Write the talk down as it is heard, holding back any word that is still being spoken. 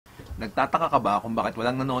Nagtataka ka ba kung bakit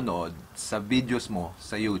walang nanonood sa videos mo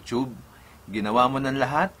sa YouTube? Ginawa mo ng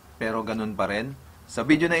lahat, pero ganun pa rin? Sa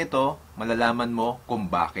video na ito, malalaman mo kung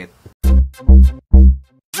bakit.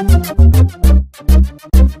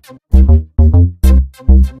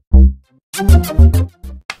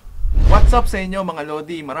 What's up sa inyo mga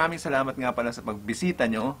Lodi? Maraming salamat nga pala sa pagbisita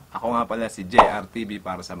nyo. Ako nga pala si JRTV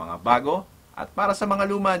para sa mga bago at para sa mga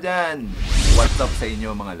luma dyan. What's up sa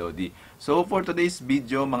inyo mga Lodi? So for today's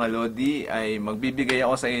video mga Lodi ay magbibigay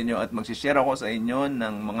ako sa inyo at magsishare ako sa inyo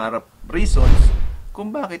ng mga reasons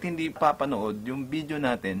kung bakit hindi papanood yung video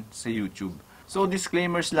natin sa YouTube. So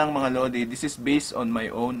disclaimers lang mga Lodi, this is based on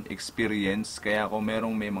my own experience. Kaya kung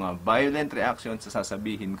may mga violent reactions sa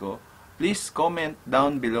sasabihin ko, please comment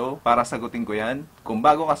down below para sagutin ko yan. Kung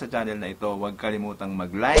bago ka sa channel na ito, huwag kalimutang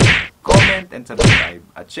mag-like, comment, and subscribe.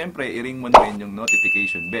 At syempre, i-ring mo na rin yung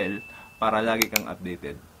notification bell para lagi kang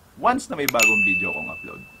updated once na may bagong video akong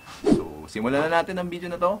upload. So, simulan na natin ang video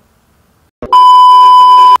na to.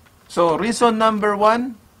 So, reason number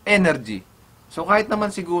 1, energy. So, kahit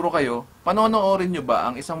naman siguro kayo, panonoorin nyo ba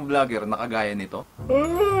ang isang vlogger na kagaya nito?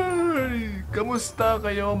 Ay, kamusta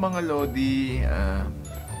kayo mga Lodi?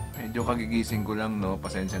 Medyo kagigising ko lang, no?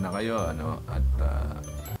 Pasensya na kayo, ano? At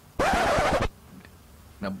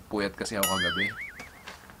napuyat kasi ako kagabi.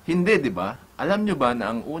 Hindi, di ba? Alam nyo ba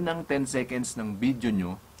na ang unang 10 seconds ng video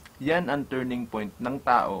nyo, yan ang turning point ng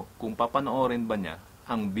tao kung papanoorin ba niya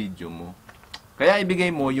ang video mo. Kaya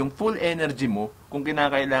ibigay mo yung full energy mo kung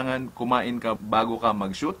kinakailangan kumain ka bago ka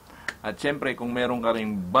mag-shoot. At syempre, kung meron ka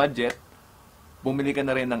ring budget, bumili ka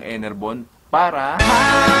na rin ng Enerbon para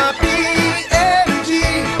happy energy!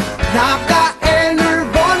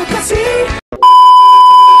 Naka-Enerbon kasi!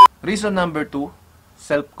 Reason number 2,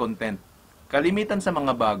 self-content. Kalimitan sa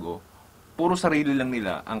mga bago, puro sarili lang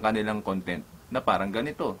nila ang kanilang content na parang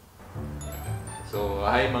ganito. So,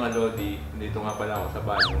 hi mga Lodi. Dito nga pala ako sa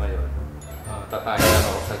banyo ngayon. Tatayo lang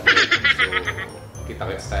ako sa gate. So,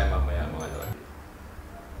 kita-kits tayo mamaya mga Lodi.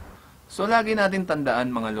 So, lagi natin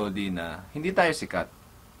tandaan mga Lodi na hindi tayo sikat.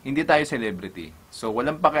 Hindi tayo celebrity. So,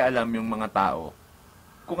 walang pakialam yung mga tao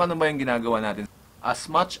kung ano ba yung ginagawa natin. As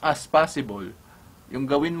much as possible, yung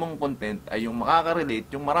gawin mong content ay yung makaka-relate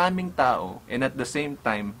yung maraming tao and at the same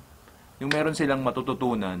time, yung meron silang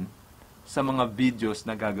matututunan sa mga videos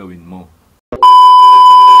na gagawin mo.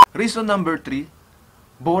 Reason number 3,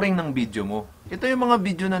 boring ng video mo. Ito yung mga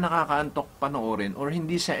video na nakakaantok panoorin or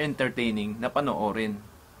hindi siya entertaining na panoorin.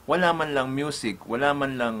 Wala man lang music, wala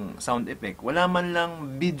man lang sound effect, wala man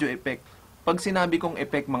lang video effect. Pag sinabi kong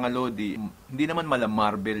effect mga Lodi, hindi naman mala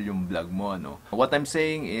Marvel yung vlog mo, ano. What I'm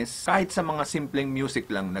saying is, kahit sa mga simpleng music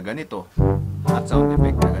lang na ganito, at sound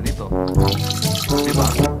effect na ganito, diba?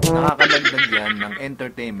 Nakakadagdag yan ng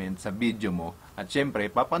entertainment sa video mo, at syempre,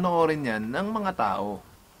 papanoorin yan ng mga tao.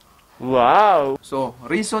 Wow! So,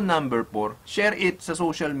 reason number 4, share it sa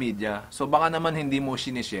social media. So, baka naman hindi mo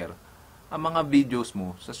sinishare ang mga videos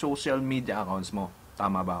mo sa social media accounts mo.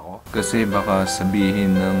 Tama ba ako? Kasi baka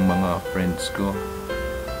sabihin ng mga friends ko,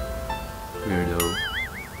 weirdo.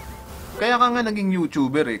 Kaya ka nga naging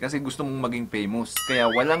YouTuber eh, kasi gusto mong maging famous. Kaya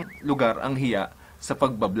walang lugar ang hiya sa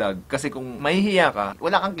pagbablog. Kasi kung mahihiya ka,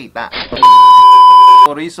 wala kang kita.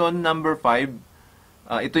 So, reason number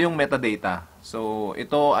 5, ito yung metadata. So,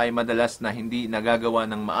 ito ay madalas na hindi nagagawa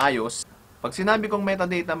ng maayos. Pag sinabi kong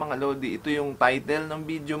metadata mga Lodi, ito yung title ng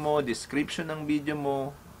video mo, description ng video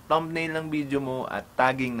mo, thumbnail ng video mo, at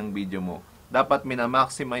tagging ng video mo. Dapat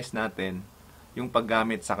minamaximize natin yung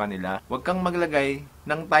paggamit sa kanila. Huwag kang maglagay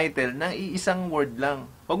ng title na iisang word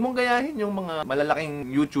lang. Huwag mong gayahin yung mga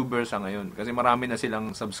malalaking YouTubers sa ngayon kasi marami na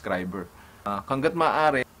silang subscriber. Hanggat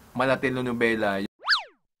maaari, malatelenobela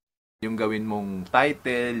yung gawin mong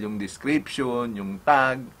title, yung description, yung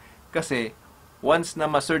tag. Kasi once na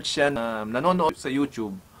ma-search siya na nanonood sa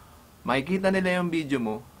YouTube, makikita nila yung video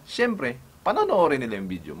mo, syempre, panonoorin nila yung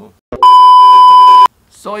video mo.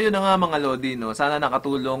 So, yun na nga mga Lodi, no? Sana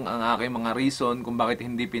nakatulong ang aking mga reason kung bakit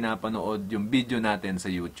hindi pinapanood yung video natin sa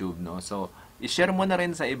YouTube, no? So, i-share mo na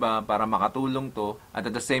rin sa iba para makatulong to at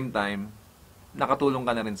the same time, nakatulong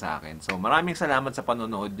ka na rin sa akin. So, maraming salamat sa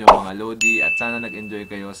panonood nyo mga Lodi at sana nag-enjoy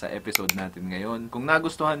kayo sa episode natin ngayon. Kung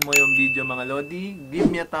nagustuhan mo yung video mga Lodi, give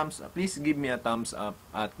me a thumbs up. Please give me a thumbs up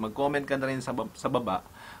at mag-comment ka na rin sa baba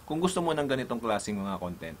kung gusto mo ng ganitong klaseng mga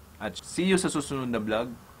content. At see you sa susunod na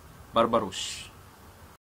vlog. Barbarush!